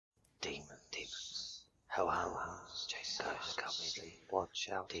Demons, hellhounds, chase ghosts, come sleep, watch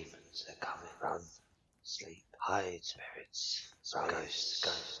out, demons are coming, run, sleep, hide, spirits,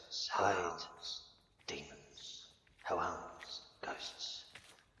 ghosts, hide, demons, hellhounds, ghosts,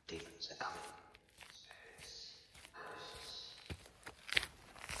 demons are coming.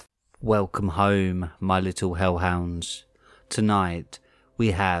 Welcome home, my little hellhounds. Tonight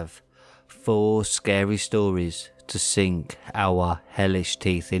we have 4 scary stories to sink our hellish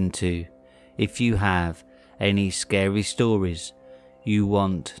teeth into. If you have any scary stories you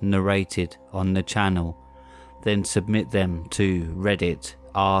want narrated on the channel, then submit them to Reddit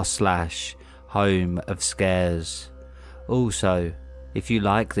r/homeofscares. Also, if you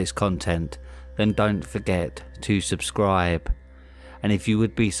like this content, then don't forget to subscribe. And if you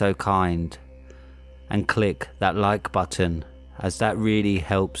would be so kind and click that like button, as that really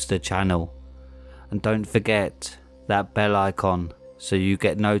helps the channel. And don't forget that bell icon so you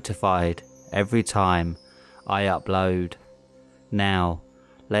get notified every time I upload. Now,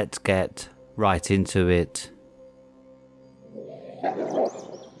 let's get right into it.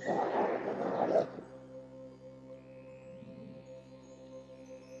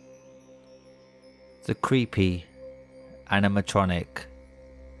 The creepy animatronic,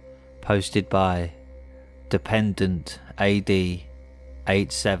 posted by Dependent AD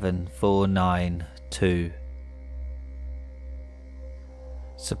 87492.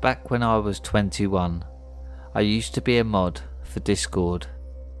 So back when I was 21, I used to be a mod for Discord.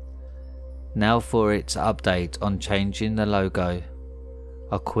 Now for its update on changing the logo,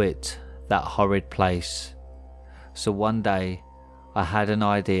 I quit that horrid place. So one day I had an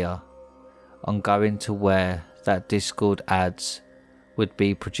idea on going to where that Discord ads would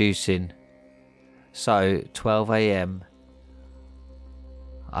be producing. So 12 AM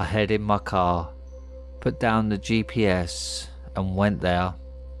I head in my car, put down the GPS and went there.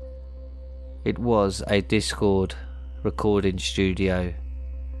 It was a Discord recording studio.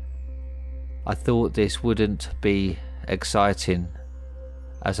 I thought this wouldn't be exciting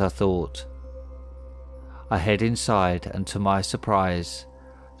as I thought. I head inside and to my surprise,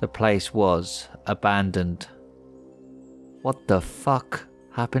 the place was abandoned. What the fuck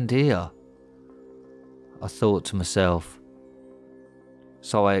happened here? I thought to myself.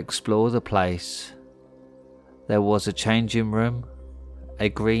 So I explored the place. There was a changing room, a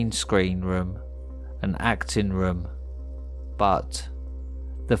green screen room, an acting room, but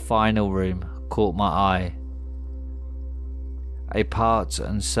the final room caught my eye. A parts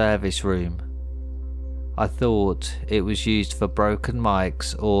and service room. I thought it was used for broken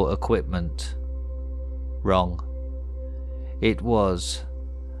mics or equipment. Wrong. It was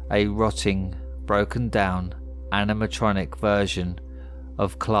a rotting, broken down animatronic version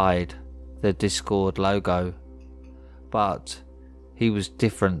of Clyde, the Discord logo, but he was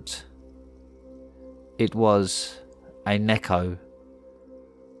different. It was a Neko.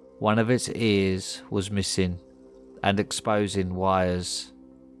 One of its ears was missing and exposing wires.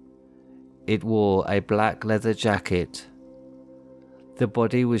 It wore a black leather jacket. The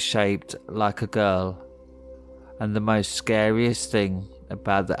body was shaped like a girl. And the most scariest thing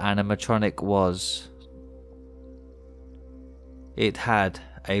about the animatronic was it had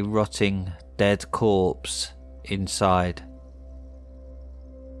a rotting dead corpse inside.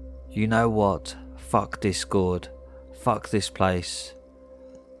 You know what? Fuck Discord. Fuck this place.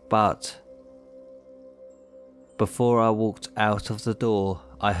 But before I walked out of the door,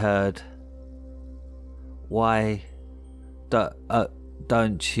 I heard, "Why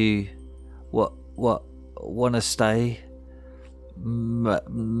don't you wanna stay,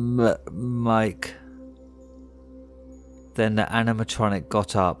 Mike?" Then the animatronic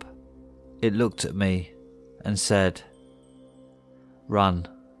got up. It looked at me and said, "Run,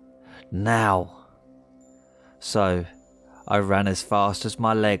 now." So I ran as fast as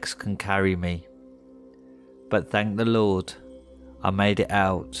my legs can carry me. But thank the Lord, I made it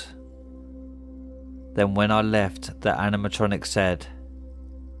out. Then when I left, the animatronic said,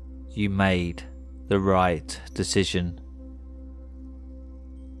 "You made the right decision."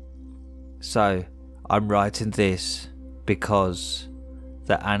 So I'm writing this because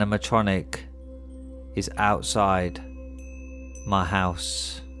the animatronic is outside my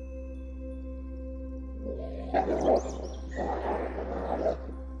house.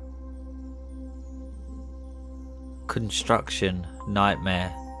 Construction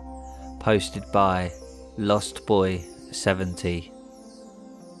Nightmare, posted by LostBoy70.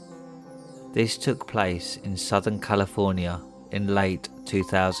 This took place in Southern California in late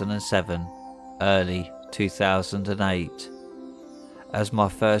 2007, early 2008, as my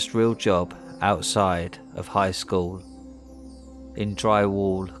first real job outside of high school. in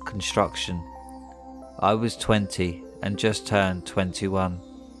drywall construction. I was 20 and just turned 21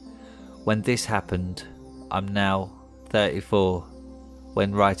 when this happened. I'm now 34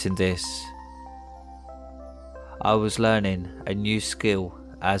 when writing this. I was learning a new skill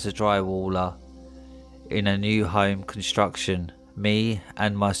as a drywaller in a new home construction. Me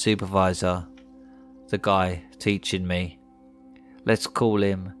and my supervisor, the guy teaching me, let's call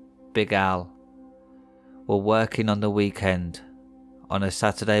him Big Al, were working on the weekend. On a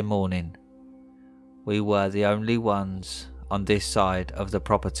Saturday morning, we were the only ones on this side of the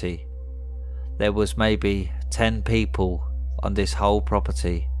property. There was maybe 10 people on this whole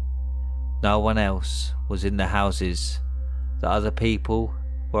property. No one else was in the houses. The other people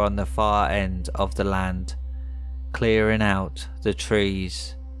were on the far end of the land, clearing out the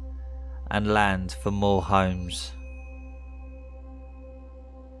trees and land for more homes.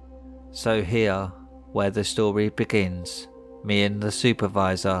 So here, where the story begins, me and the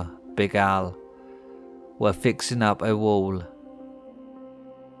supervisor, Big Al, were fixing up a wall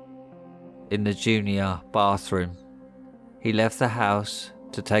in the junior bathroom. He left the house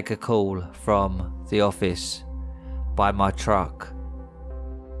to take a call from the office by my truck.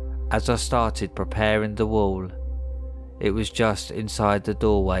 As I started preparing the wall, it was just inside the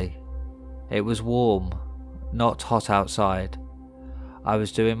doorway. It was warm, not hot outside. I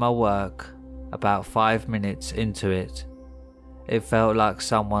was doing my work. About 5 minutes into it, it felt like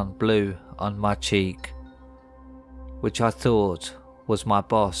someone blew on my cheek, which I thought was my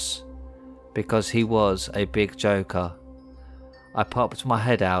boss because he was a big joker. I popped my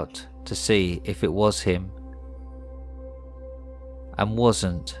head out to see if it was him and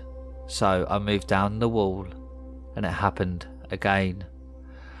wasn't, so I moved down the wall and it happened again.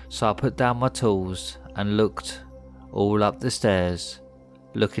 So I put down my tools and looked all up the stairs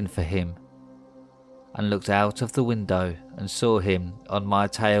looking for him, and looked out of the window and saw him on my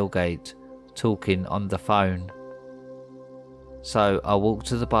tailgate talking on the phone. So I walked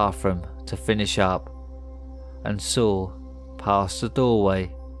to the bathroom to finish up and saw past the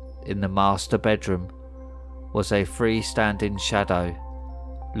doorway in the master bedroom was a freestanding shadow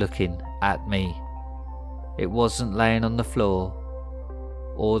looking at me. It wasn't laying on the floor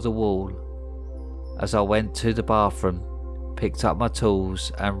or the wall. As I went to the bathroom, picked up my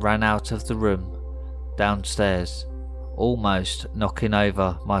tools and ran out of the room downstairs, almost knocking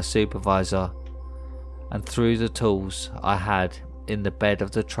over my supervisor, and threw the tools I had in the bed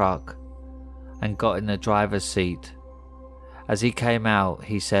of the truck and got in the driver's seat. As he came out,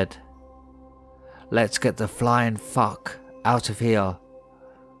 he said, "Let's get the flying fuck out of here."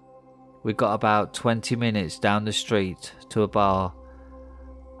 We got about 20 minutes down the street to a bar,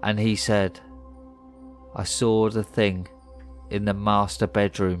 and he said, "I saw the thing in the master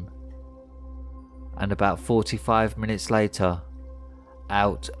bedroom." And about 45 minutes later,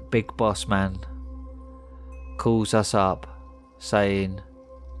 out Big Boss Man calls us up saying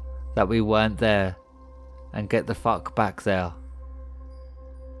that we weren't there and get the fuck back there.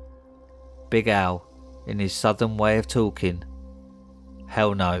 Big Al, in his southern way of talking,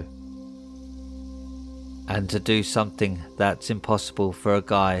 hell no. And to do something that's impossible for a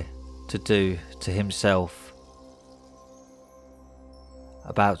guy to do to himself.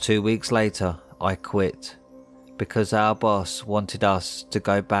 About 2 weeks later, I quit because our boss wanted us to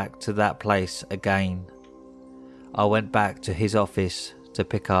go back to that place again. I went back to his office to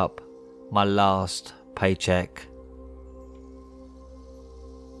pick up my last paycheck.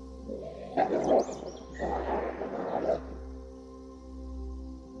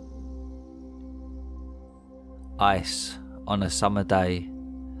 Ice on a summer day,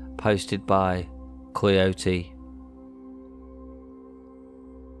 posted by Coyote.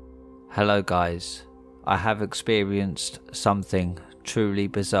 Hello guys, I have experienced something truly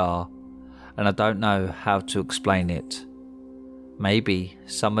bizarre and I don't know how to explain it. Maybe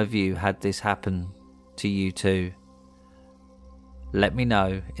some of you had this happen to you too. Let me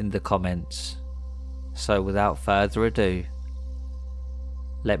know in the comments. So without further ado,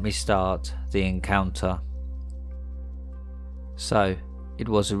 let me start the encounter. So it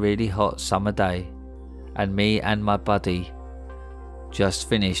was a really hot summer day and me and my buddy just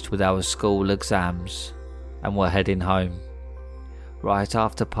finished with our school exams and were heading home. Right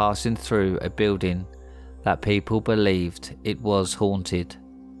after passing through a building that people believed it was haunted,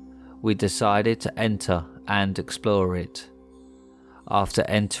 we decided to enter and explore it. After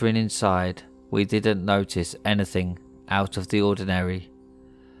entering inside, we didn't notice anything out of the ordinary,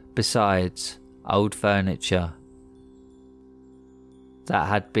 besides old furniture that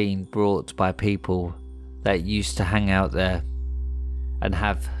had been brought by people that used to hang out there and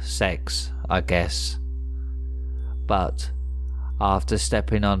have sex, I guess. But After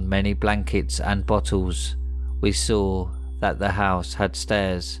stepping on many blankets and bottles, we saw that the house had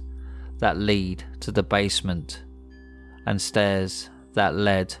stairs that lead to the basement and stairs that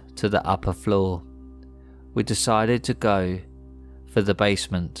led to the upper floor. We decided to go for the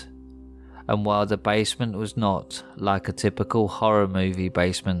basement, and while the basement was not like a typical horror movie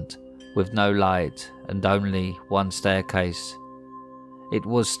basement with no light and only one staircase, it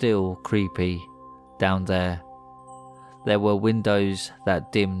was still creepy down there. There were windows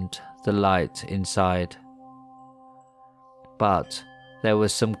that dimmed the light inside, but there were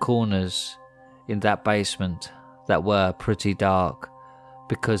some corners in that basement that were pretty dark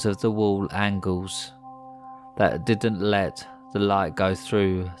because of the wall angles that didn't let the light go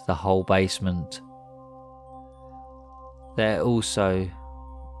through the whole basement. There also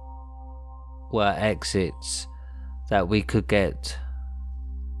were exits that we could get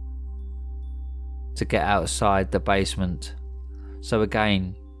to get outside the basement. So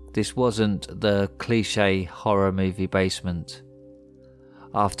again, this wasn't the cliche horror movie basement.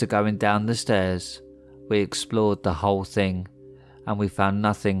 After going down the stairs, we explored the whole thing and we found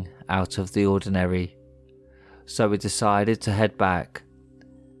nothing out of the ordinary. So we decided to head back,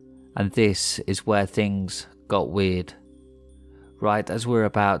 and this is where things got weird. Right as we're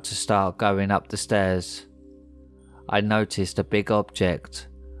about to start going up the stairs, I noticed a big object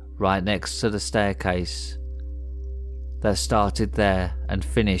right next to the staircase that started there and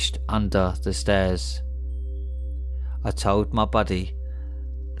finished under the stairs. I told my buddy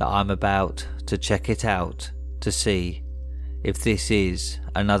that I'm about to check it out to see if this is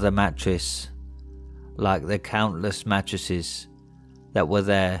another mattress like the countless mattresses that were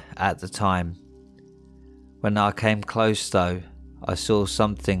there at the time. When I came close though, I saw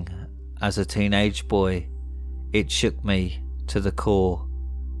something. As a teenage boy, it shook me to the core.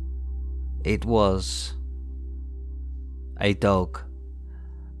 It was a dog,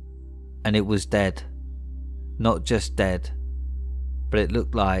 and it was dead. Not just dead, but it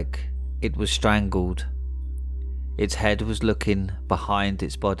looked like it was strangled. Its head was looking behind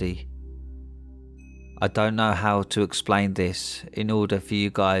its body. I don't know how to explain this in order for you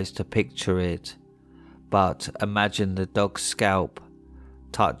guys to picture it, but imagine the dog's scalp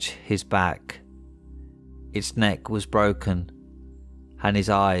touch his back. Its neck was broken and his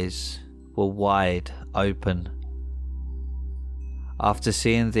eyes were wide open. After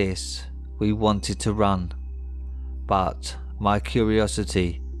seeing this, we wanted to run, but my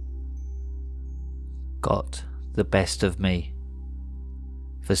curiosity got the best of me.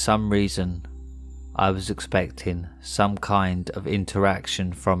 For some reason, I was expecting some kind of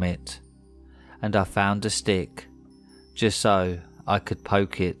interaction from it, and I found a stick just so I could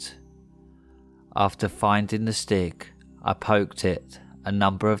poke it. After finding the stick, I poked it a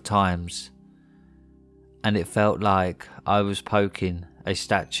number of times, and it felt like I was poking a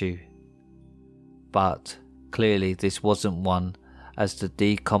statue. But clearly this wasn't one, as the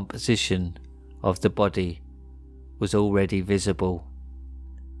decomposition of the body was already visible.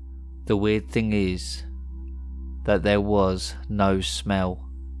 The weird thing is that there was no smell,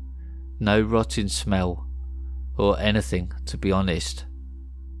 no rotten smell or anything, to be honest.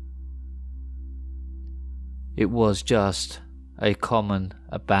 It was just a common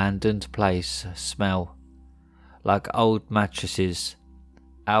abandoned place smell, like old mattresses,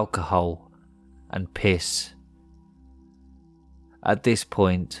 alcohol and piss. At this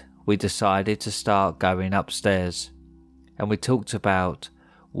point, we decided to start going upstairs, and we talked about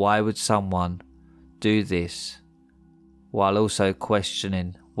why would someone do this, while also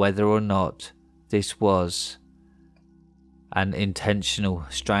questioning whether or not this was an intentional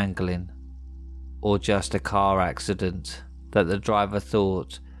strangling or just a car accident, that the driver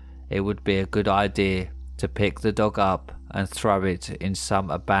thought it would be a good idea to pick the dog up and throw it in some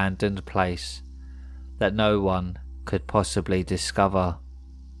abandoned place that no one could possibly discover.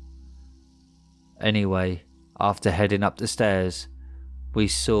 Anyway, after heading up the stairs, we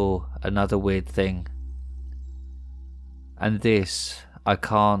saw another weird thing. And this I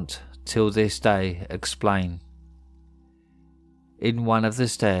can't till this day explain. In one of the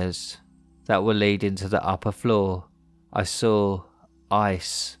stairs that were leading to the upper floor, I saw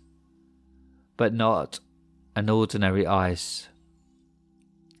ice, but not an ordinary ice.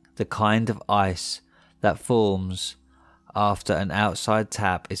 The kind of ice that forms after an outside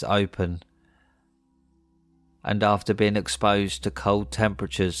tap is open, and after being exposed to cold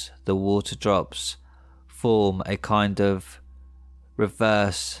temperatures, the water drops form a kind of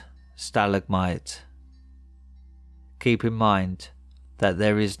reverse stalagmite. Keep in mind that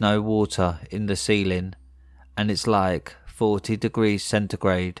there is no water in the ceiling, and it's like 40 degrees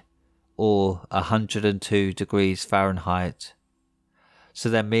centigrade or 102 degrees Fahrenheit. So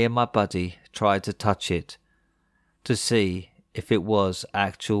then me and my buddy tried to touch it to see if it was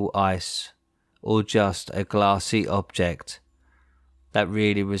actual ice or just a glassy object that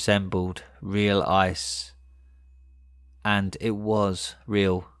really resembled real ice. And it was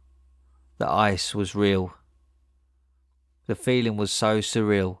real. The ice was real. The feeling was so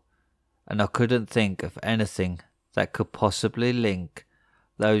surreal, and I couldn't think of anything that could possibly link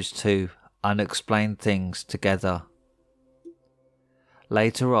those two unexplained things together.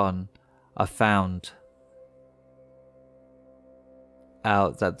 Later on, I found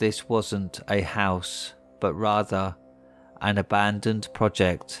out that this wasn't a house, but rather an abandoned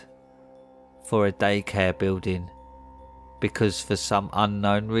project for a daycare building, because for some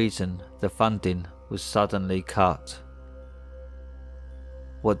unknown reason the funding was suddenly cut.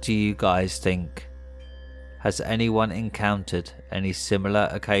 What do you guys think? Has anyone encountered any similar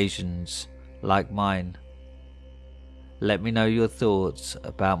occasions like mine? Let me know your thoughts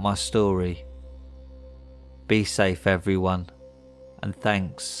about my story. Be safe everyone, and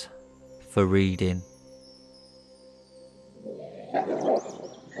thanks for reading.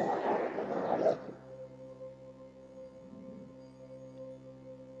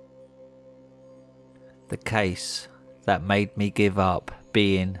 The case that made me give up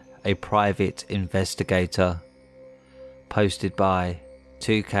being a private investigator, posted by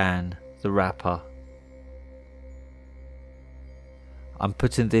Toucan the Rapper. I'm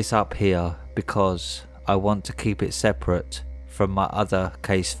putting this up here because I want to keep it separate from my other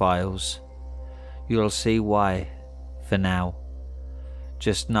case files. You'll see why for now.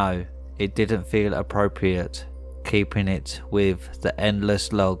 Just know it didn't feel appropriate keeping it with the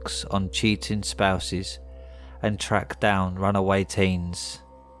endless logs on cheating spouses and track down runaway teens.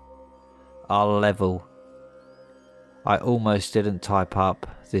 I'll level. I almost didn't type up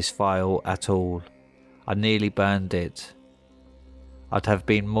this file at all. I nearly burned it. I'd have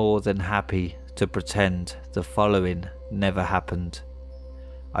been more than happy to pretend the following never happened.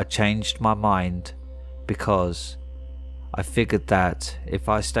 I changed my mind because I figured that if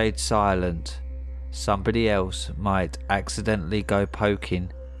I stayed silent, somebody else might accidentally go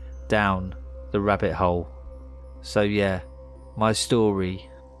poking down the rabbit hole. So yeah, my story,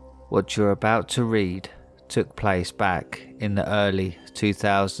 what you're about to read, took place back in the early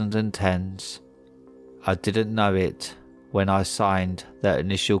 2010s. I didn't know it when I signed the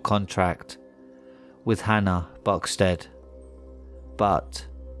initial contract with Hannah Buxted, but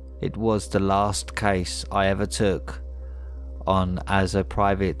it was the last case I ever took on as a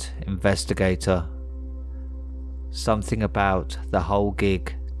private investigator. Something about the whole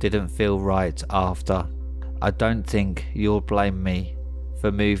gig didn't feel right after. I don't think you'll blame me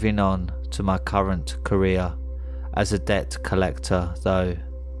for moving on to my current career as a debt collector though.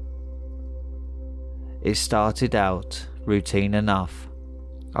 It started out routine enough.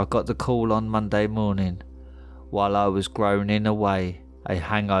 I got the call on Monday morning while I was groaning away a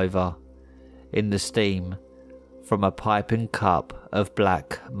hangover in the steam from a piping cup of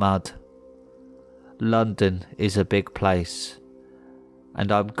black mud. London is a big place,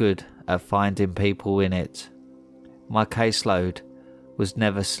 and I'm good at finding people in it. My caseload was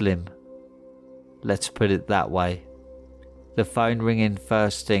never slim, let's put it that way. The phone ringing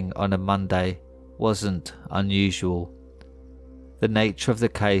first thing on a Monday wasn't unusual. The nature of the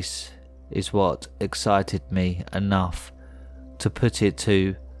case is what excited me enough to put it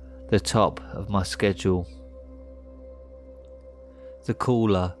to the top of my schedule. The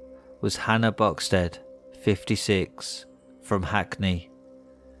caller was Hannah Buxted, 56, from Hackney.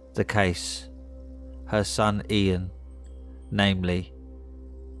 The case, her son Ian, namely,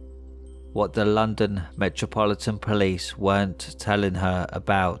 what the London Metropolitan Police weren't telling her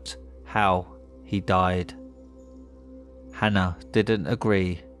about how he died. Hannah didn't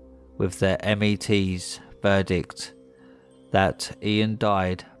agree with the MET's verdict that Ian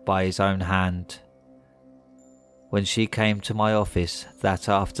died by his own hand. When she came to my office that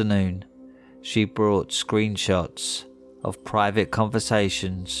afternoon, she brought screenshots of private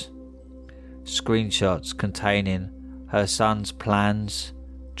conversations, screenshots containing her son's plans,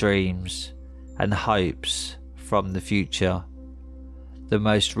 dreams, and hopes from the future, the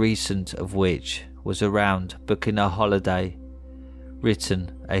most recent of which was around booking a holiday,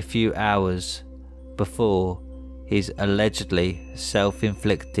 written a few hours before his allegedly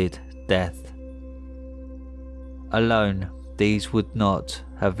self-inflicted death. Alone, these would not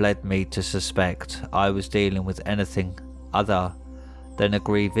have led me to suspect I was dealing with anything other than a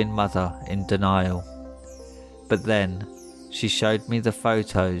grieving mother in denial. But then, she showed me the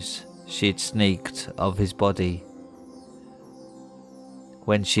photos she'd sneaked of his body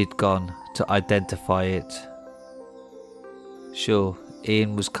when she'd gone to identify it. Sure,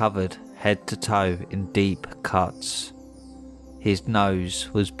 Ian was covered head to toe in deep cuts. His nose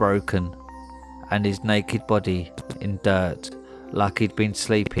was broken and his naked body in dirt like he'd been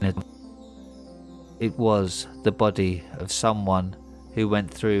sleeping. It was the body of someone who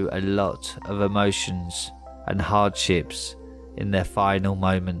went through a lot of emotions and hardships in their final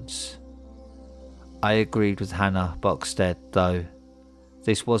moments. I agreed with Hannah Boxstead though.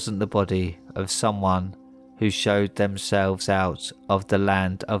 This wasn't the body of someone who showed themselves out of the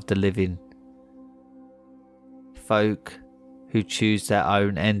land of the living. Folk who choose their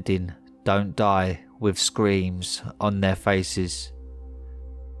own ending don't die with screams on their faces.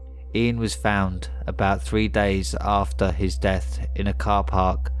 Ian was found about 3 days after his death in a car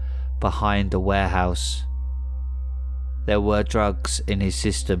park behind a warehouse. There were drugs in his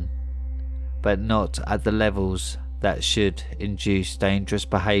system, but not at the levels that should induce dangerous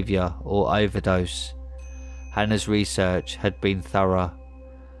behaviour or overdose. Hannah's research had been thorough,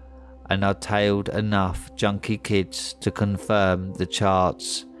 and I'd tailed enough junkie kids to confirm the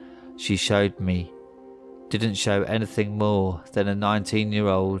charts she showed me didn't show anything more than a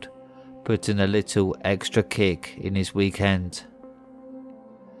 19-year-old putting a little extra kick in his weekend.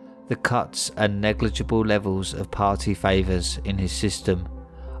 The cuts and negligible levels of party favours in his system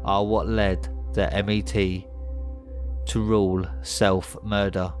are what led the MET to rule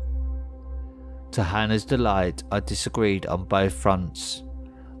self-murder. To Hannah's delight, I disagreed on both fronts.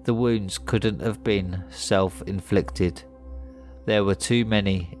 The wounds couldn't have been self-inflicted. There were too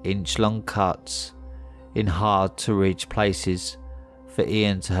many inch-long cuts in hard-to-reach places for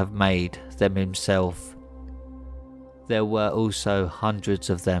Ian to have made them himself. There were also hundreds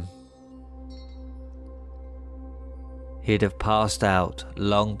of them. He'd have passed out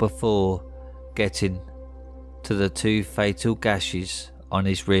long before getting to the 2 fatal gashes on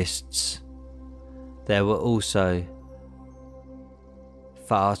his wrists. There were also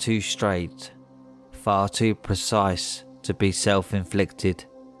far too straight, far too precise to be self-inflicted.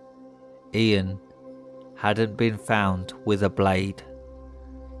 Ian hadn't been found with a blade,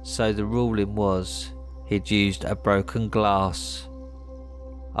 so the ruling was he'd used a broken glass.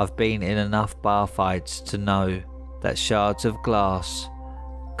 I've been in enough bar fights to know that shards of glass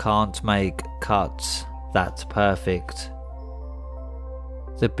can't make cuts that perfect.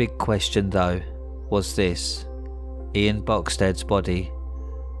 The big question though was this: Ian Boxstead's body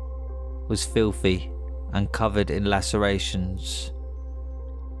was filthy and covered in lacerations.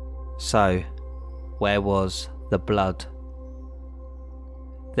 So, where was the blood?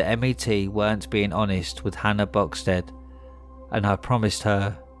 The MET weren't being honest with Hannah Boxstead, and I promised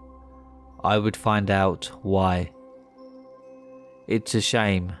her I would find out why. It's a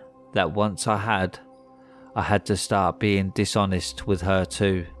shame that once I had to start being dishonest with her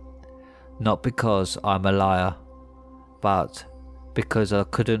too. Not because I'm a liar, but because I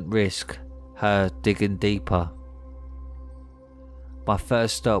couldn't risk her digging deeper. My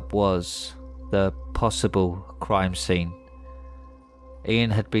first stop was the possible crime scene.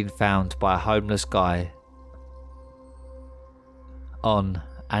 Ian had been found by a homeless guy on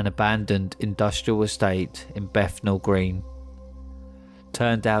an abandoned industrial estate in Bethnal Green.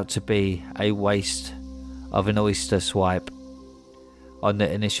 Turned out to be a waste of an oyster swipe. On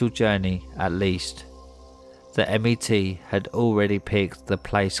the initial journey, at least, the MET had already picked the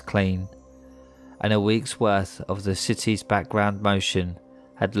place clean, and a week's worth of the city's background motion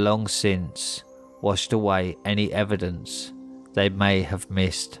had long since washed away any evidence they may have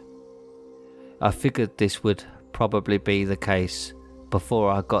missed. I figured this would probably be the case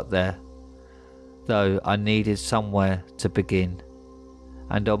before I got there, though I needed somewhere to begin,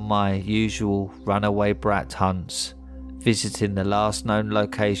 and on my usual runaway brat hunts, visiting the last known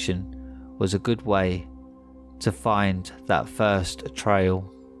location was a good way to find that first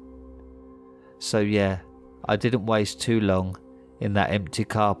trail. So yeah, I didn't waste too long in that empty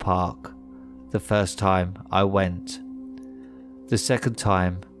car park the first time I went. The second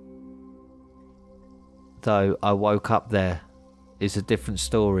time, though I woke up there, is a different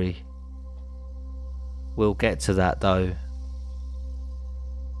story. We'll get to that though.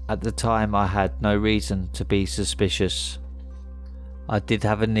 At the time I had no reason to be suspicious. I did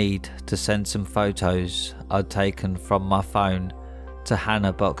have a need to send some photos I'd taken from my phone to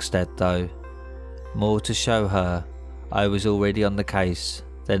Hannah Boxstead though, more to show her I was already on the case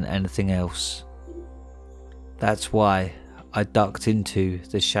than anything else. That's why I ducked into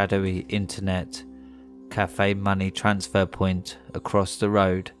the shadowy internet cafe money transfer point across the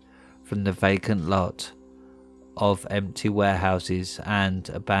road from the vacant lot of empty warehouses and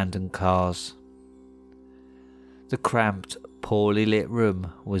abandoned cars. The cramped, poorly lit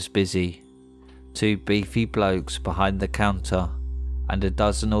room was busy. 2 beefy blokes behind the counter and a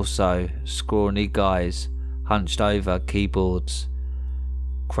dozen or so scrawny guys hunched over keyboards,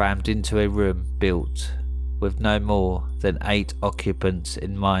 crammed into a room built with no more than 8 occupants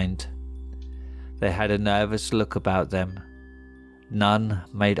in mind. They had a nervous look about them. None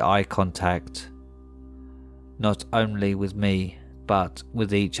made eye contact, not only with me, but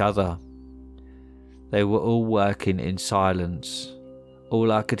with each other. They were all working in silence.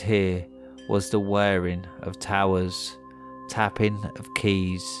 All I could hear was the whirring of towers, tapping of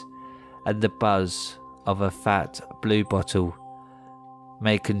keys, and the buzz of a fat blue bottle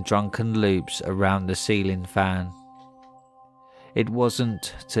making drunken loops around the ceiling fan. It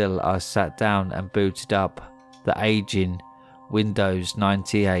wasn't till I sat down and booted up the aging Windows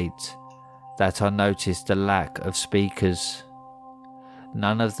 98 that I noticed the lack of speakers.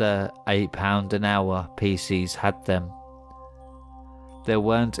 None of the £8 an hour PCs had them. There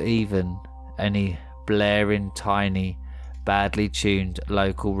weren't even any blaring tiny, badly tuned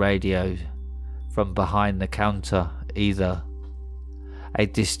local radio from behind the counter either. A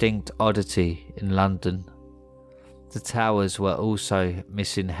distinct oddity in London. The towers were also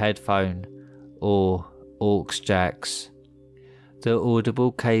missing headphone or aux jacks. The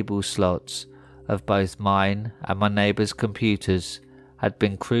audible cable slots of both mine and my neighbour's computers had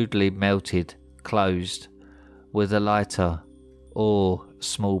been crudely melted closed with a lighter or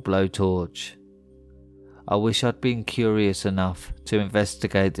small blowtorch. I wish I'd been curious enough to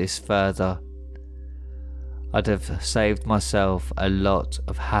investigate this further. I'd have saved myself a lot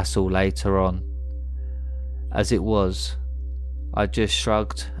of hassle later on. As it was, I just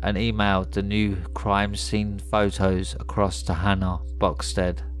shrugged and emailed the new crime scene photos across to Hannah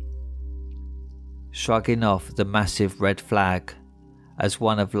Boxstead, shrugging off the massive red flag as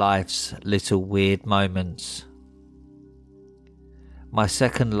one of life's little weird moments. My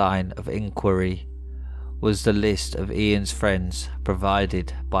second line of inquiry was the list of Ian's friends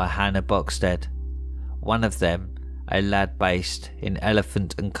provided by Hannah Boxstead. One of them, a lad based in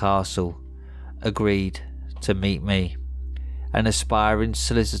Elephant and Castle, agreed to meet me. An aspiring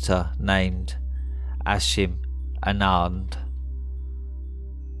solicitor named Ashim Anand,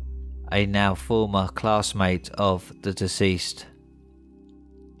 a now former classmate of the deceased.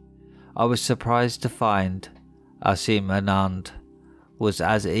 I was surprised to find Ashim Anand was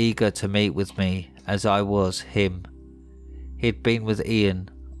as eager to meet with me as I was him. He'd been with Ian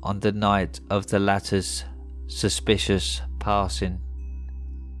on the night of the latter's suspicious passing.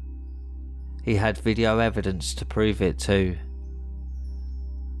 He had video evidence to prove it too.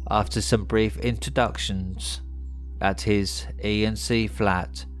 After some brief introductions at his E&C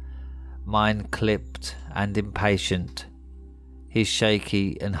flat, mine clipped and impatient, his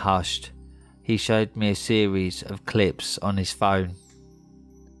shaky and hushed, he showed me a series of clips on his phone.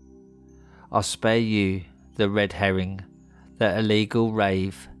 I'll spare you the red herring, the illegal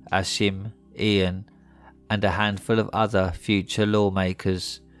rave Ashim, Ian, and a handful of other future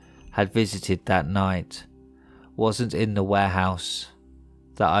lawmakers had visited that night, wasn't in the warehouse,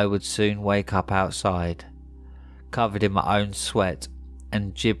 that I would soon wake up outside, covered in my own sweat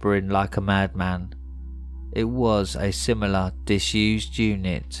and gibbering like a madman. It was a similar disused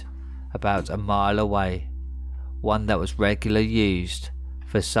unit about a mile away, one that was regularly used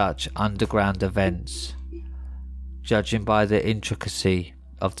for such underground events, judging by the intricacy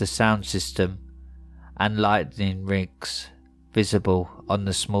of the sound system and lightning rigs visible on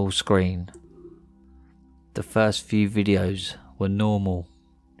the small screen. The first few videos were normal.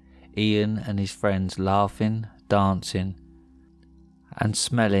 Ian and his friends laughing, dancing, and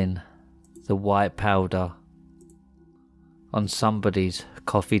smelling the white powder on somebody's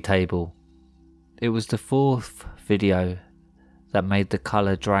coffee table. It was the fourth video that made the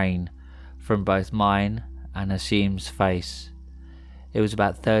colour drain from both mine and Ashim's face. It was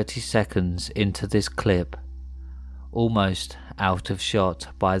about 30 seconds into this clip, almost out of shot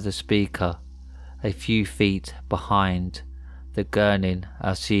by the speaker, a few feet behind the gurning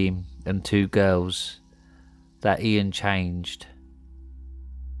Ashim and 2 girls, that Ian changed.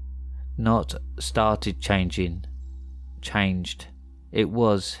 Not started changing, changed. It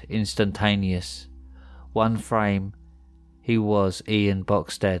was instantaneous. One frame he was Ian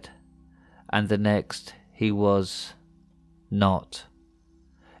Boxstead, and the next he was not.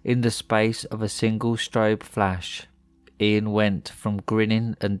 In the space of a single strobe flash, Ian went from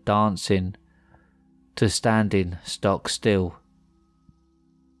grinning and dancing to standing stock still.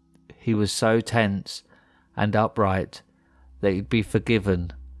 He was so tense and upright that he'd be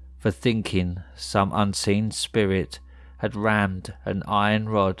forgiven for thinking some unseen spirit had rammed an iron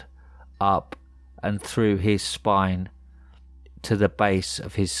rod up and through his spine to the base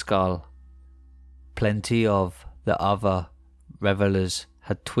of his skull. Plenty of the other revellers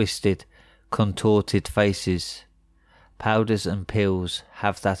had twisted, contorted faces. Powders and pills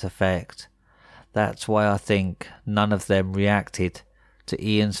have that effect. That's why I think none of them reacted to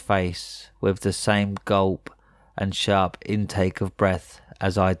Ian's face with the same gulp and sharp intake of breath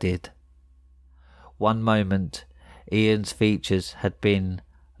as I did. One moment, Ian's features had been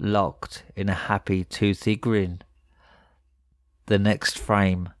locked in a happy toothy grin. The next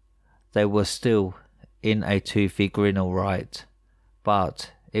frame, they were still in a toothy grin all right,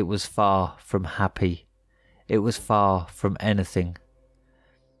 but it was far from happy. It was far from anything.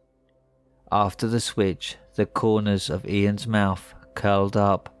 After the switch, the corners of Ian's mouth curled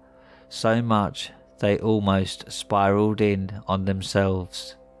up so much they almost spiralled in on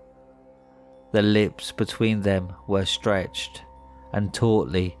themselves. The lips between them were stretched, and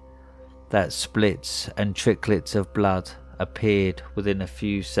tautly that splits and tricklets of blood appeared within a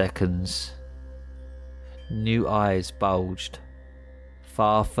few seconds. New eyes bulged,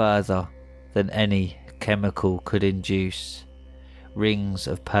 far further than any chemical could induce. Rings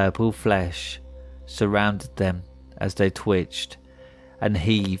of purple flesh surrounded them as they twitched and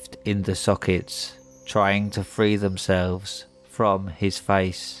heaved in the sockets, trying to free themselves from his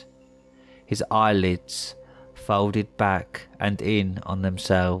face. His eyelids folded back and in on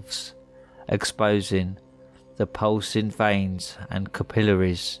themselves, exposing the pulsing veins and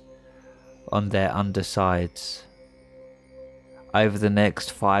capillaries on their undersides. Over the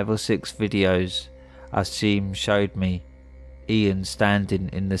next 5 or 6 videos, Asim showed me Ian standing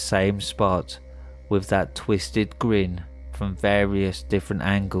in the same spot with that twisted grin from various different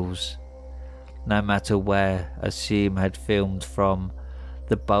angles. No matter where Asim had filmed from,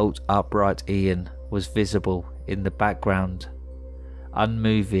 the bolt upright Ian was visible in the background,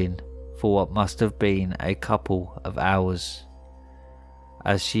 unmoving for what must have been a couple of hours.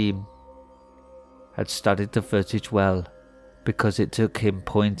 Asim had studied the footage well, because it took him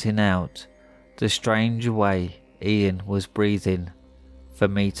pointing out the strange way Ian was breathing for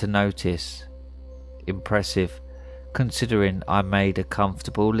me to notice. Impressive, considering I made a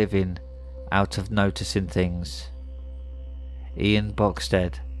comfortable living out of noticing things. Ian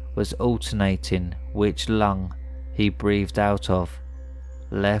Boxstead was alternating which lung he breathed out of,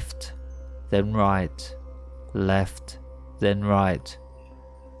 left, then right, left, then right,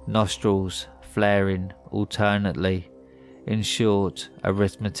 nostrils flaring alternately in short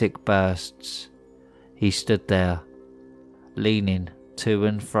arithmetic bursts. He stood there, leaning to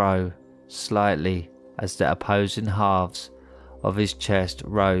and fro slightly as the opposing halves of his chest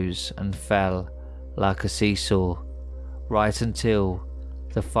rose and fell like a seesaw, right until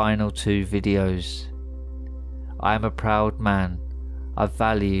the final 2 videos. I am a proud man. I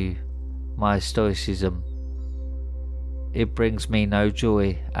value my stoicism. It brings me no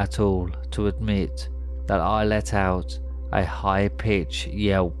joy at all to admit that I let out a high-pitched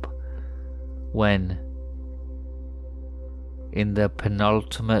yelp when, in the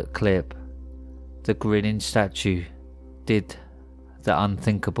penultimate clip, the grinning statue did the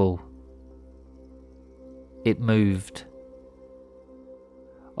unthinkable. It moved.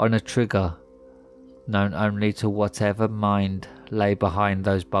 On a trigger known only to whatever mind lay behind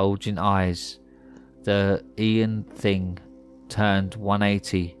those bulging eyes, the Ian thing turned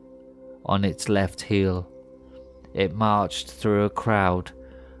 180 on its left heel. It marched through a crowd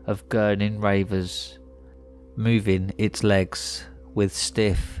of gurning ravers, moving its legs with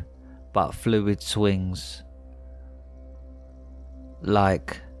stiff but fluid swings,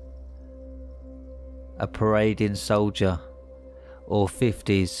 like a parading soldier or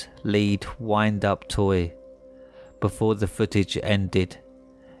 50s lead wind-up toy. Before the footage ended,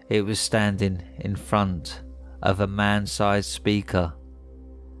 it was standing in front of a man-sized speaker,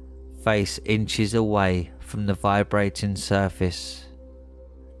 face inches away from the vibrating surface.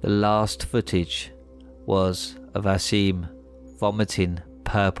 The last footage was of Asim vomiting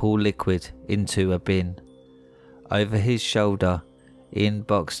purple liquid into a bin. Over his shoulder, Ian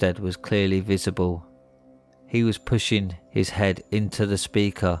Boxstead was clearly visible. He was pushing his head into the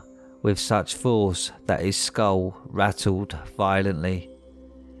speaker with such force that his skull rattled violently.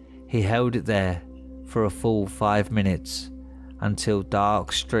 He held it there for a full 5 minutes until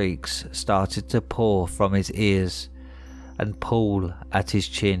dark streaks started to pour from his ears and pool at his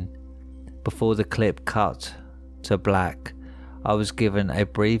chin. Before the clip cut to black, I was given a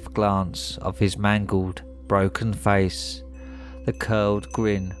brief glance of his mangled, broken face. The curled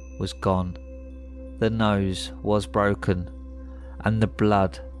grin was gone. The nose was broken, and the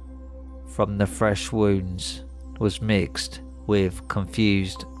blood from the fresh wounds was mixed with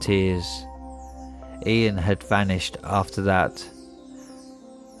confused tears. Ian had vanished after that.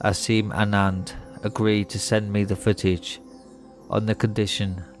 Asim Anand agreed to send me the footage on the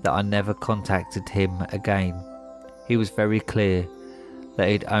condition that I never contacted him again. He was very clear that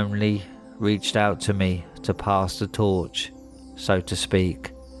he'd only reached out to me to pass the torch, so to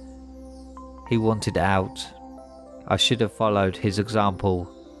speak. He wanted out. I should have followed his example.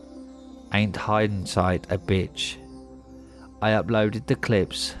 Ain't hindsight a bitch? I uploaded the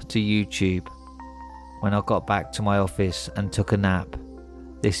clips to YouTube when I got back to my office and took a nap.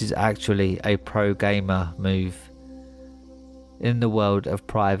 This is actually a pro gamer move. In the world of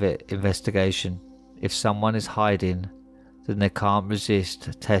private investigation, if someone is hiding, then they can't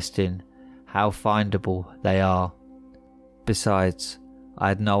resist testing how findable they are. Besides, I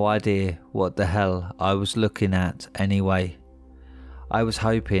had no idea what the hell I was looking at anyway. I was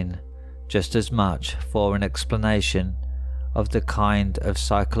hoping just as much for an explanation of the kind of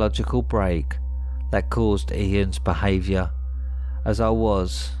psychological break that caused Ian's behaviour as I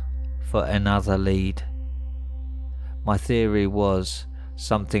was for another lead. My theory was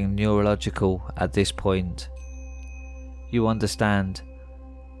something neurological at this point. You understand,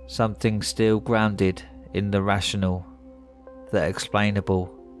 something still grounded in the rational, the explainable.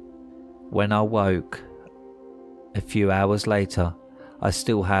 When I woke a few hours later, I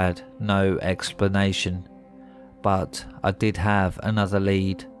still had no explanation, but I did have another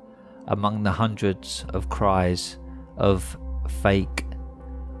lead among the hundreds of cries of fake,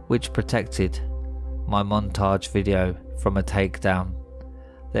 which protected my montage video from a takedown.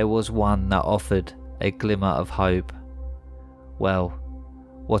 There was one that offered a glimmer of hope. Well,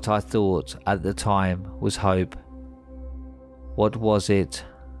 what I thought at the time was hope. What was it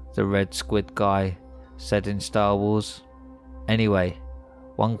the red squid guy said in Star Wars? Anyway,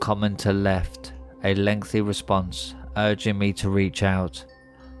 one commenter left a lengthy response urging me to reach out.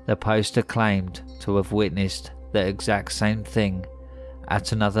 The poster claimed to have witnessed the exact same thing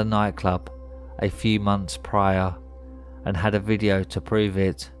at another nightclub a few months prior and had a video to prove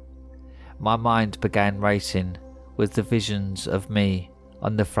it. My mind began racing with the visions of me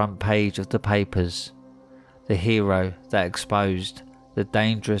on the front page of the papers, the hero that exposed the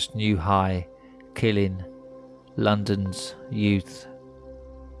dangerous new high killing London's youth.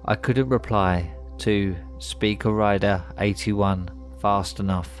 I couldn't reply to Speaker Rider 81 fast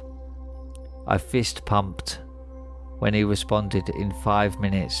enough. I fist pumped when he responded in 5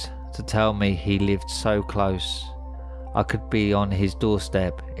 minutes to tell me he lived so close I could be on his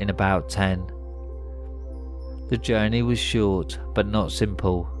doorstep in about 10. The journey was short but not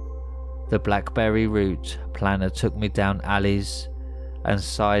simple. The BlackBerry route planner took me down alleys and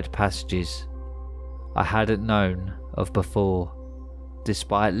side passages I hadn't known of before,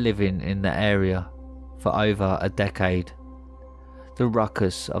 despite living in the area for over a decade. The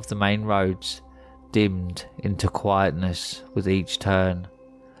ruckus of the main roads dimmed into quietness with each turn,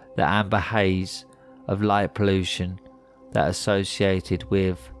 the amber haze of light pollution that associated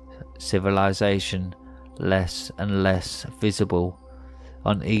with civilization less and less visible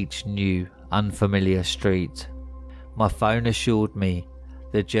on each new unfamiliar street. My phone assured me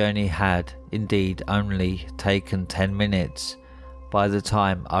the journey had indeed only taken 10 minutes by the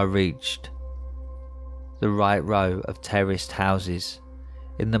time I reached the right row of terraced houses.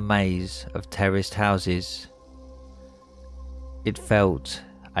 In the maze of terraced houses, it felt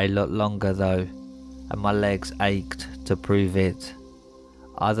a lot longer though, and my legs ached to prove it.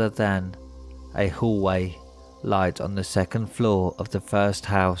 Other than a hallway light on the second floor of the first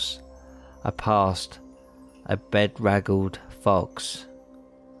house, I passed a bedraggled fox.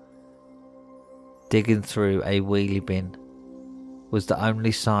 Digging through a wheelie bin was the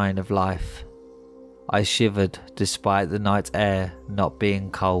only sign of life. I shivered despite the night air not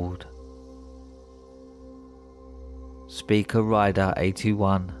being cold. Speaker Rider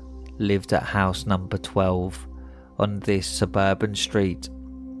 81 lived at house number 12 on this suburban street.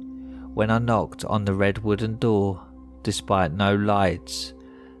 When I knocked on the red wooden door, despite no lights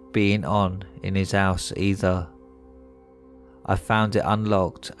being on in his house either, I found it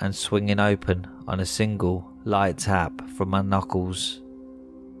unlocked and swinging open on a single light tap from my knuckles.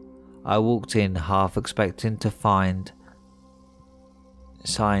 I walked in half expecting to find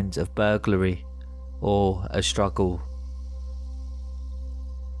signs of burglary or a struggle.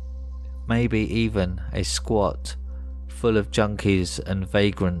 Maybe even a squat full of junkies and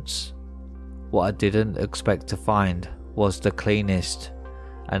vagrants. What I didn't expect to find was the cleanest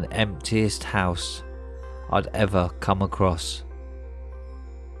and emptiest house I'd ever come across.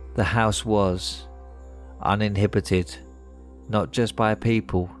 The house was uninhibited, not just by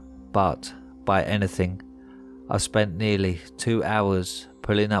people, but by anything. I spent nearly 2 hours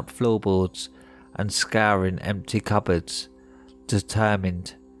pulling up floorboards and scouring empty cupboards,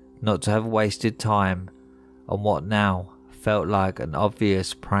 determined not to have wasted time on what now felt like an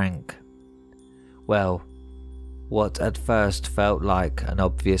obvious prank. Well, what at first felt like an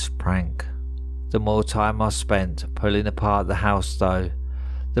obvious prank. The more time I spent pulling apart the house though,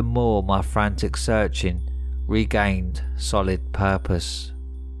 the more my frantic searching regained solid purpose.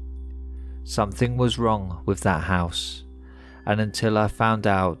 Something was wrong with that house, and until I found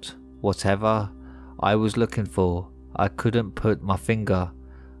out whatever I was looking for, I couldn't put my finger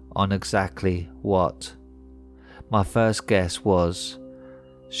on exactly what. My first guess was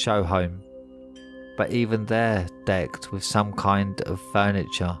show home, but even there decked with some kind of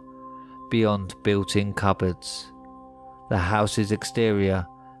furniture beyond built-in cupboards. The house's exterior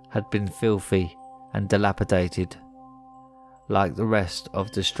had been filthy and dilapidated, like the rest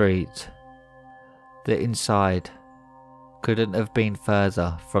of the street. The inside couldn't have been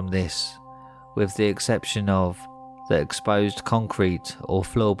further from this, with the exception of the exposed concrete or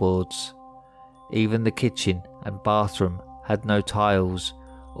floorboards. Even the kitchen and bathroom had no tiles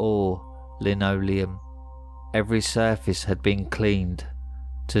or linoleum. Every surface had been cleaned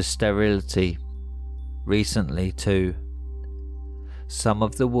to sterility recently too. Some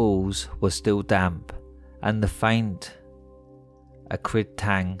of the walls were still damp, and the faint, acrid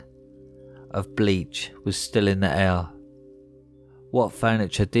tang of bleach was still in the air. What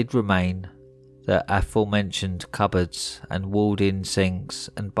furniture did remain, the aforementioned cupboards and walled-in sinks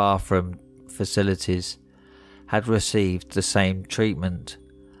and bathroom facilities, had received the same treatment.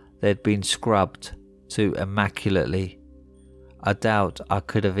 They had been scrubbed to immaculately. I doubt I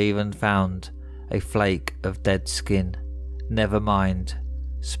could have even found a flake of dead skin, never mind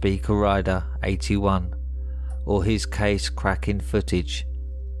Speaker Rider 81 or his case-cracking footage.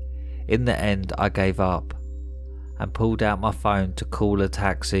 In the end I gave up and pulled out my phone to call a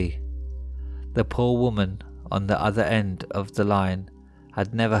taxi. The poor woman on the other end of the line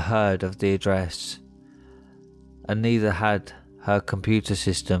had never heard of the address, and neither had her computer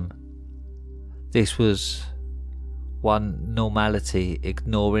system. This was one normality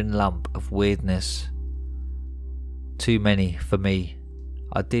ignoring lump of weirdness. Too many for me.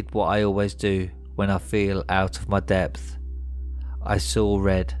 I did what I always do when I feel out of my depth. I saw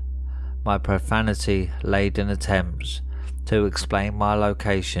red. My profanity-laden attempts to explain my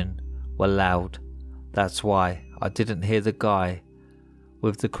location were loud. That's why I didn't hear the guy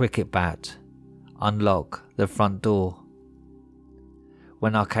with the cricket bat unlock the front door.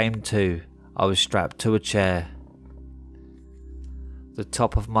 When I came to, I was strapped to a chair. The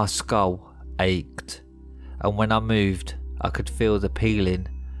top of my skull ached, and when I moved, I could feel the peeling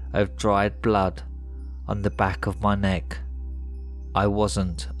of dried blood on the back of my neck. I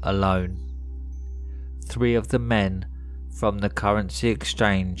wasn't alone. 3 of the men from the currency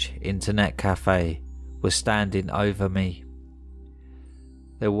exchange internet cafe were standing over me.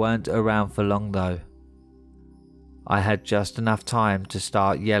 They weren't around for long though. I had just enough time to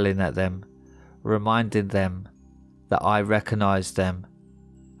start yelling at them, reminding them that I recognised them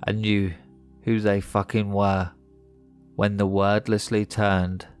and knew who they fucking were, when they wordlessly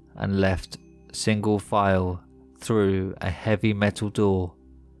turned and left single file through a heavy metal door.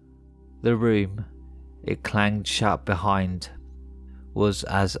 The room, it clanged shut behind, was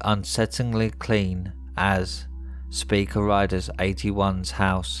as unsettlingly clean as Speaker Riders 81's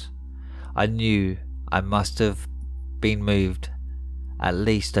house. I knew I must have been moved at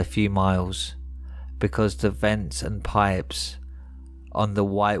least a few miles, because the vents and pipes on the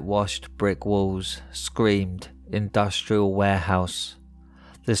whitewashed brick walls screamed industrial warehouse.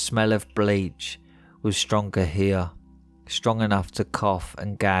 The smell of bleach was stronger here, strong enough to cough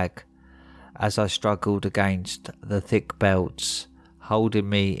and gag as I struggled against the thick belts holding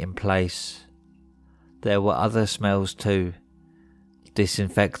me in place. There were other smells too: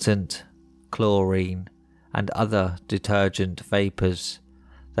 disinfectant, chlorine, and other detergent vapours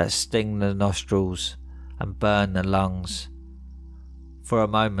that sting the nostrils and burn the lungs. For a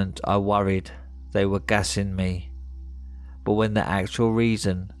moment I worried they were gassing me, but when the actual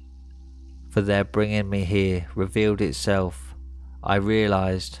reason for their bringing me here revealed itself, I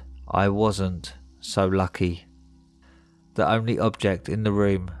realised I wasn't so lucky. The only object in the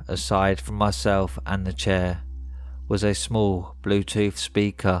room, aside from myself and the chair, was a small Bluetooth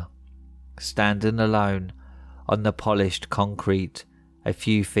speaker, standing alone on the polished concrete a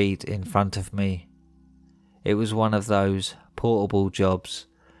few feet in front of me. It was one of those portable jobs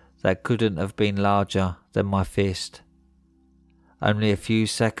that couldn't have been larger than my fist. Only a few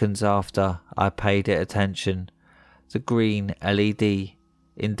seconds after I paid it attention, the green LED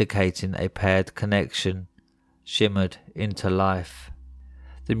indicating a paired connection shimmered into life.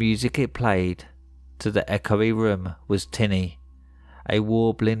 The music it played to the echoey room was tinny, a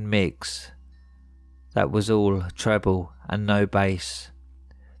warbling mix that was all treble and no bass.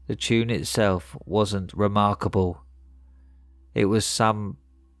 The tune itself wasn't remarkable. It was some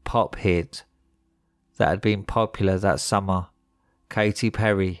pop hit that had been popular that summer. Katy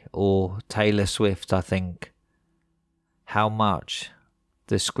Perry or Taylor Swift, I think. How much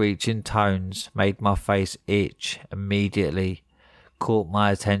the screeching tones made my face itch immediately caught my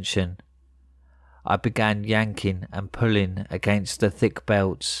attention. I began yanking and pulling against the thick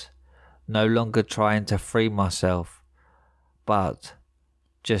belts, no longer trying to free myself, but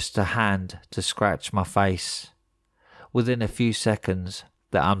just a hand to scratch my face. Within a few seconds,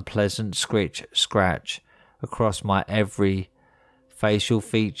 the unpleasant scratch across my every facial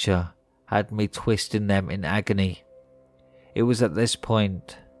feature had me twisting them in agony. It was at this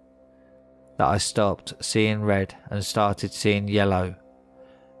point that I stopped seeing red and started seeing yellow.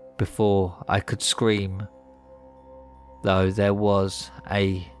 Before I could scream, though, there was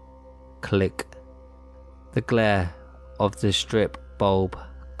a click. The glare of the strip bulb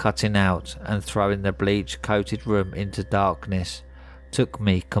cutting out and throwing the bleach-coated room into darkness took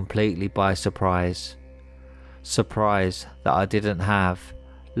me completely by surprise. Surprise that I didn't have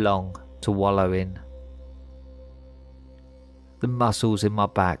long to wallow in. The muscles in my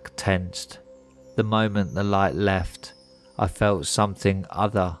back tensed. The moment the light left, I felt something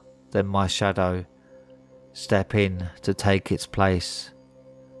other than my shadow step in to take its place.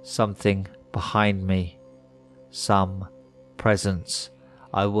 Something behind me. Some presence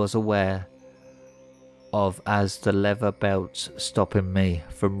I was aware of as the leather belts stopping me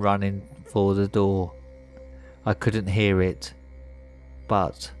from running for the door. I couldn't hear it,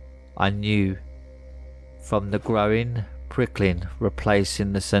 but I knew from the growing prickling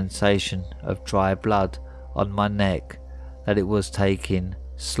replacing the sensation of dry blood on my neck that it was taking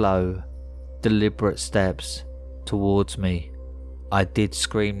slow, deliberate steps towards me. I did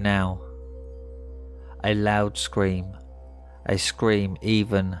scream now. A loud scream. A scream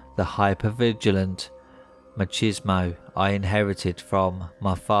even the hypervigilant machismo I inherited from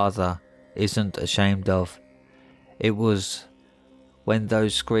my father isn't ashamed of. It was when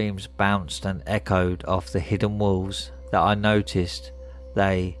those screams bounced and echoed off the hidden walls that I noticed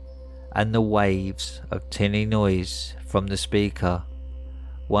they and the waves of tinny noise from the speaker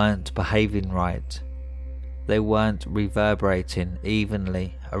weren't behaving right. They weren't reverberating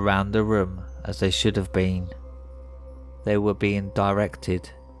evenly around the room as they should have been. They were being directed.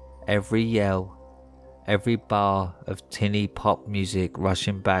 Every yell, every bar of tinny pop music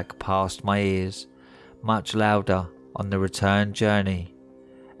rushing back past my ears, much louder on the return journey.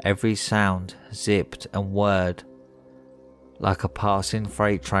 Every sound zipped and whirred like a passing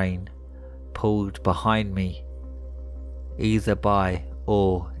freight train pulled behind me, either by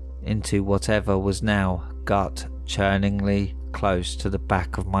or into whatever was now gut-churningly close to the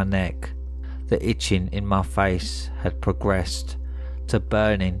back of my neck. The itching in my face had progressed to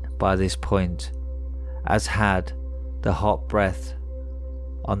burning by this point, as had the hot breath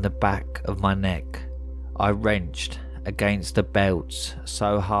on the back of my neck. I wrenched against the belts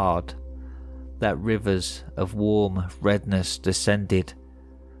so hard that rivers of warm redness descended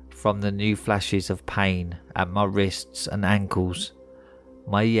from the new flashes of pain at my wrists and ankles.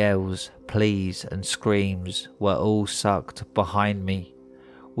 My yells, pleas and screams were all sucked behind me,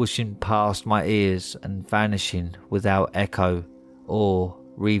 whooshing past my ears and vanishing without echo or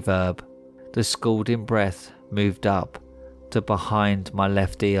reverb. The scalding breath moved up to behind my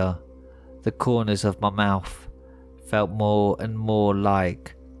left ear. The corners of my mouth felt more and more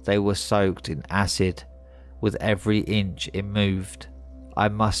like they were soaked in acid with every inch it moved. I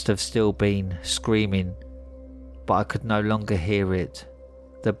must have still been screaming, but I could no longer hear it.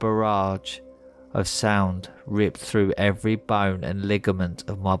 The barrage of sound ripped through every bone and ligament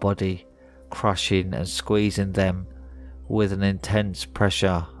of my body, crushing and squeezing them with an intense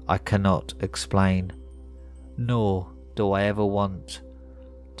pressure I cannot explain, nor do I ever want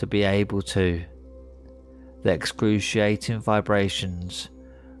to be able to. The excruciating vibrations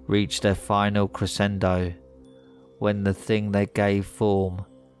reached their final crescendo when the thing they gave form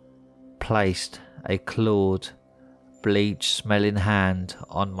placed a clawed, bleach-smelling hand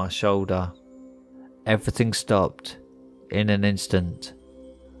on my shoulder. Everything stopped in an instant.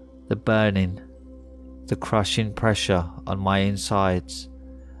 The burning, the crushing pressure on my insides,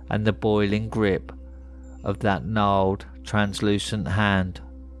 and the boiling grip of that gnarled, translucent hand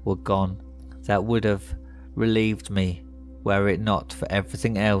were gone. That would have relieved me were it not for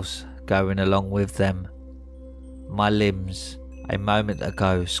everything else going along with them. My limbs, a moment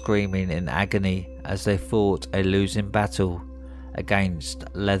ago screaming in agony as they fought a losing battle against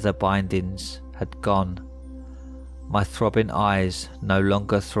leather bindings, had gone. My throbbing eyes no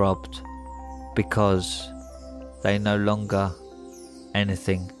longer throbbed. because they no longer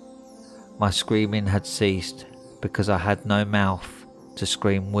anything. My screaming had ceased because I had no mouth to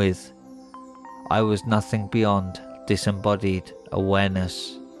scream with. I was nothing beyond disembodied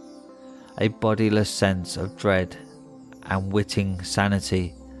awareness, a bodiless sense of dread and witting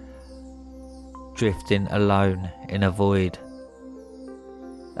sanity, drifting alone in a void.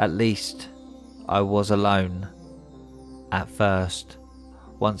 At least I was alone at first.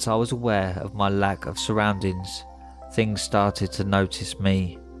 Once I was aware of my lack of surroundings, things started to notice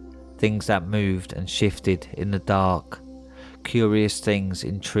me, things that moved and shifted in the dark, curious things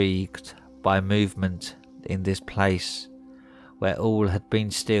intrigued by movement in this place where all had been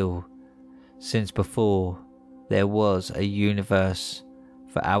still since before there was a universe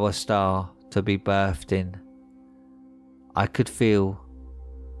for our star to be birthed in. I could feel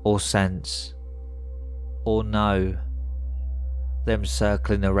or sense or know them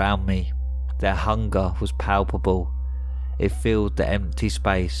circling around me. Their hunger was palpable. It filled the empty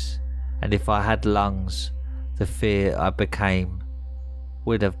space, and if I had lungs, the fear I became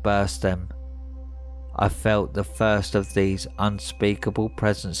would have burst them. I felt the first of these unspeakable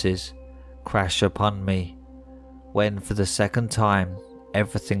presences crash upon me, when for the second time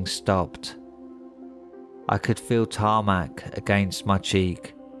everything stopped. I could feel tarmac against my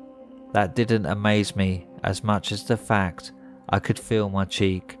cheek. That didn't amaze me as much as the fact I could feel my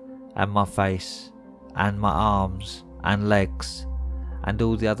cheek and my face and my arms and legs and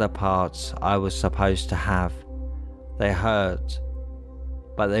all the other parts I was supposed to have. They hurt,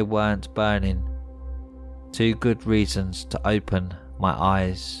 but they weren't burning. Two good reasons to open my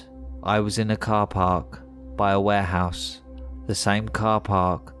eyes. I was in a car park by a warehouse, the same car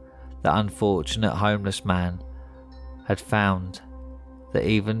park the unfortunate homeless man had found the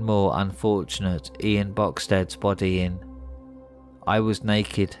even more unfortunate Ian Boxstead's body in. I was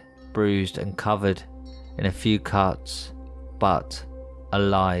naked, bruised and covered in a few cuts, but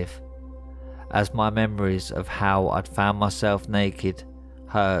alive. As my memories of how I'd found myself naked,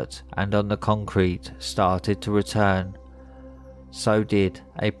 hurt and on the concrete started to return, so did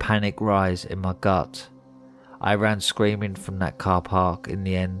a panic rise in my gut. I ran screaming from that car park in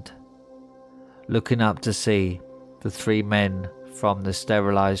the end, looking up to see the three men from the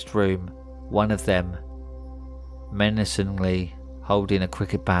sterilised room, one of them menacingly holding a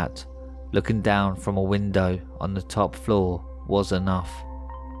cricket bat, looking down from a window on the top floor was enough.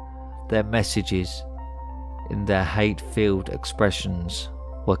 Their messages, in their hate-filled expressions,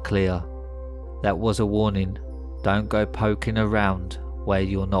 were clear. That was a warning. Don't go poking around where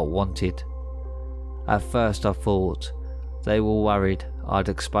you're not wanted. At first I thought they were worried I'd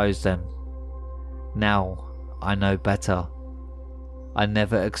expose them. Now I know better. I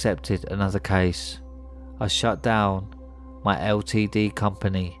never accepted another case. I shut down my Ltd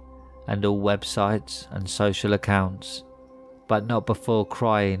company and all websites and social accounts, but not before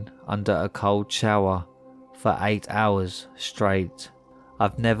crying under a cold shower for 8 hours straight.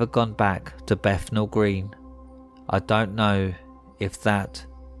 I've never gone back to Bethnal Green. I don't know if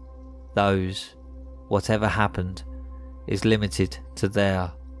whatever happened, is limited to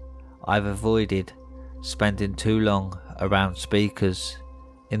there. I've avoided spending too long around speakers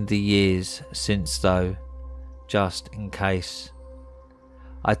in the years since though, just in case.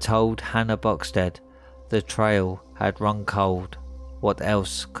 I told Hannah Boxstead the trail had run cold. What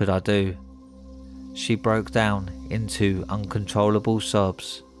else could I do? She broke down into uncontrollable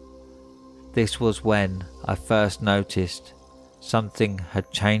sobs. This was when I first noticed something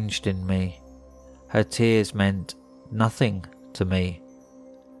had changed in me. Her tears meant nothing to me.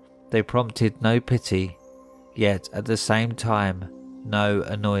 They prompted no pity, yet at the same time no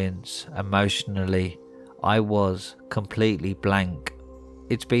annoyance emotionally. I was completely blank.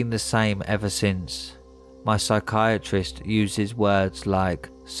 It's been the same ever since. My psychiatrist uses words like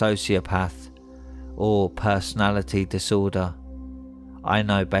sociopath or personality disorder. I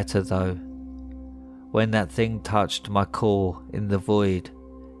know better though. When that thing touched my core in the void,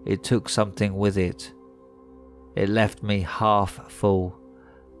 it took something with it. It left me half full,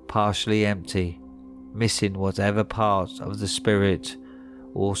 partially empty, missing whatever part of the spirit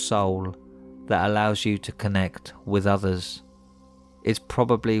or soul that allows you to connect with others. It's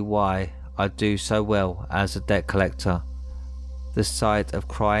probably why I do so well as a debt collector. The sight of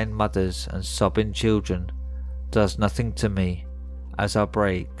crying mothers and sobbing children does nothing to me as I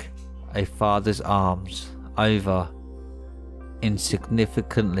break a father's arms over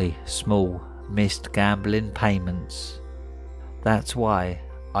insignificantly small missed gambling payments. That's why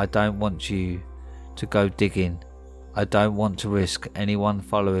I don't want you to go digging. I don't want to risk anyone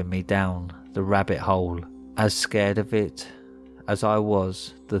following me down the rabbit hole. As scared of it as I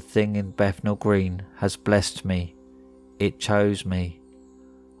was, the thing in Bethnal Green has blessed me. It chose me.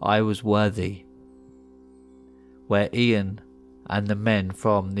 I was worthy. Where Ian and the men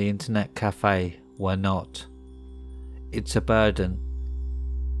from the internet cafe were not. It's a burden,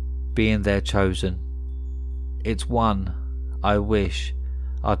 being their chosen. It's one I wish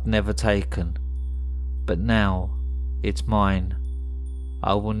I'd never taken, but now it's mine.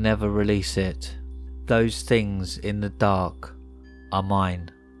 I will never release it. Those things in the dark are mine.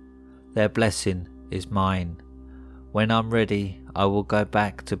 Their blessing is mine. When I'm ready, I will go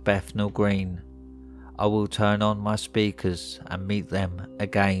back to Bethnal Green. I will turn on my speakers and meet them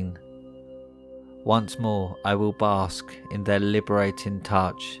again. Once more I will bask in their liberating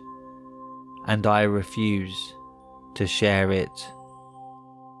touch, and I refuse to share it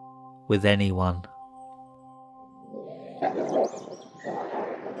with anyone.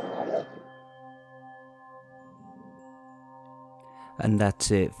 And that's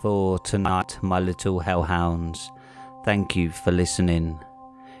it for tonight, my little hellhounds. Thank you for listening.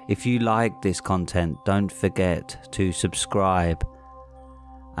 If you like this content, don't forget to subscribe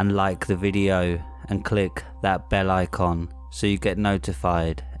and like the video and click that bell icon so you get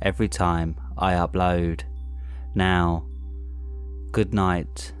notified every time I upload. Now, good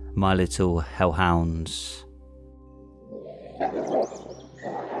night, my little hellhounds.